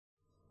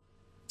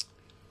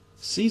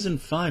Season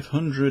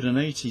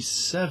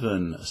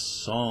 587, a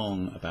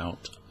song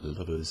about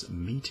lovers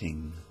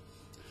meeting.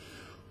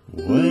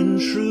 When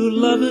true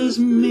lovers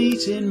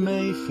meet in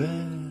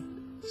Mayfair,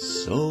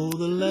 so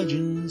the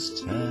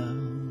legends tell.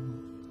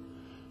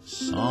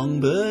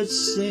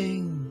 Songbirds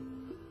sing,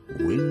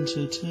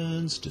 winter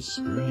turns to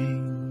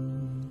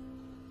spring.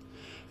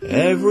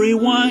 Every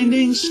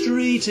winding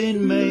street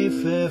in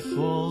Mayfair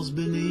falls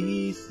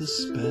beneath the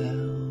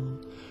spell.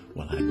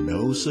 Well, I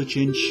know such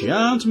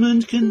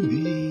enchantment can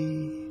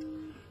be,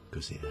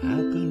 'cause it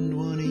happened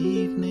one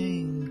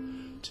evening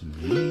to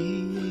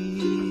me.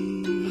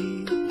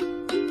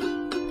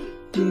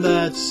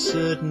 That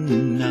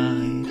certain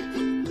night,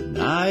 the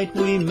night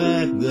we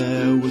met,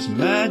 there was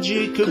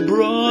magic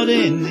abroad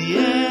in the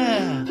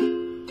air.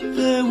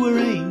 There were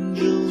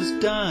angels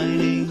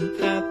dining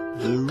at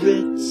the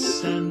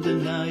Ritz, and a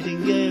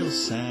nightingale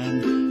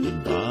sang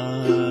in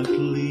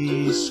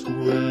Berkeley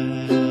Square.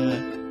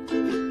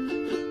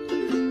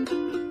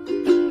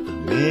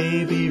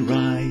 Maybe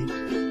right,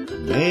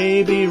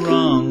 maybe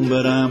wrong,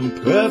 but I'm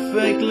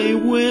perfectly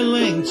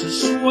willing to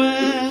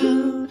swear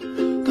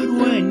that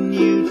when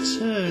you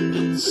turned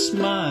and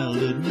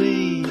smiled at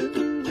me,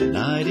 the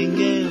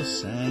nightingale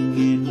sang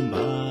in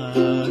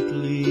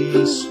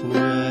Berkeley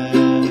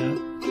Square.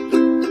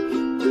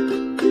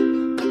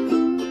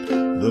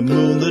 The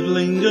moon that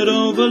lingered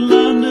over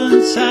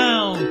London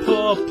town,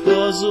 poor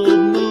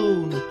puzzled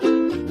moon,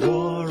 he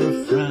wore a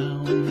frown.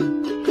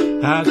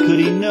 How could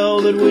he know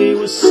that we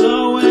were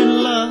so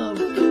in love?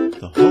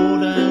 The whole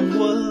damn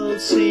world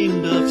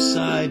seemed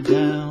upside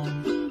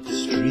down. The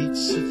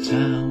streets of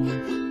town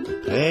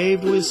were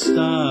paved with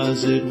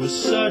stars. It was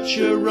such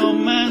a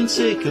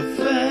romantic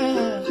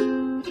affair.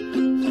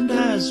 And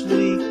as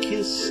we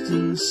kissed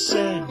and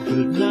said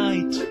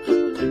goodnight,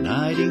 the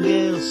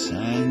nightingale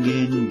sang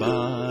in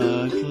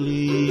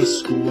Berkeley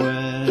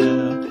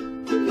Square.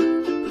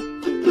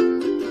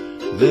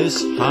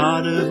 This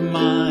heart of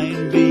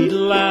mine beat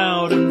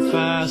loud and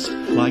fast,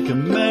 like a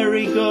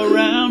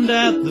merry-go-round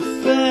at the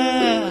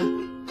fair.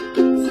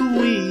 For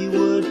we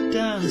were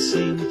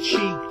dancing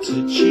cheek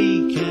to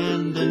cheek,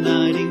 and the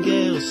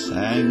nightingale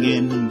sang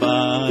in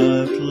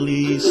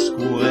Berkeley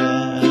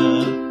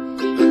Square.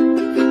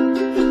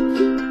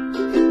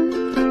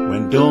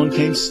 When dawn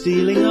came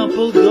stealing up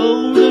all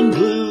gold and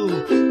blue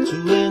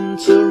to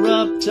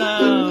interrupt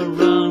our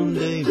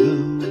rendezvous,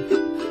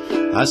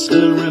 I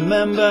still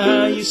remember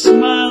how you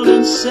smiled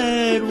and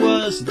said,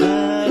 was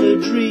that a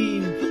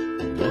dream,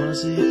 or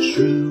was it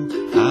true?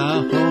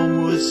 Our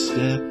homeward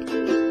step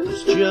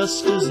was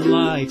just as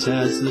light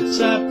as the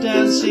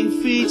tap-dancing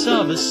feet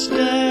of a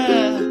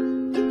stair.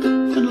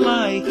 And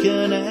like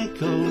an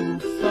echo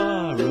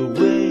far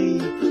away,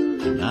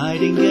 the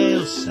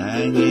nightingale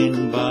sang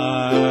in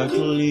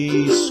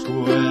Berkeley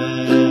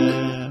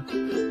Square.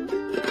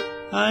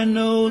 I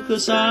know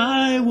 'cause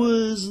I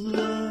was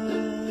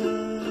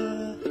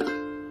there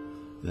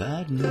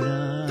that night.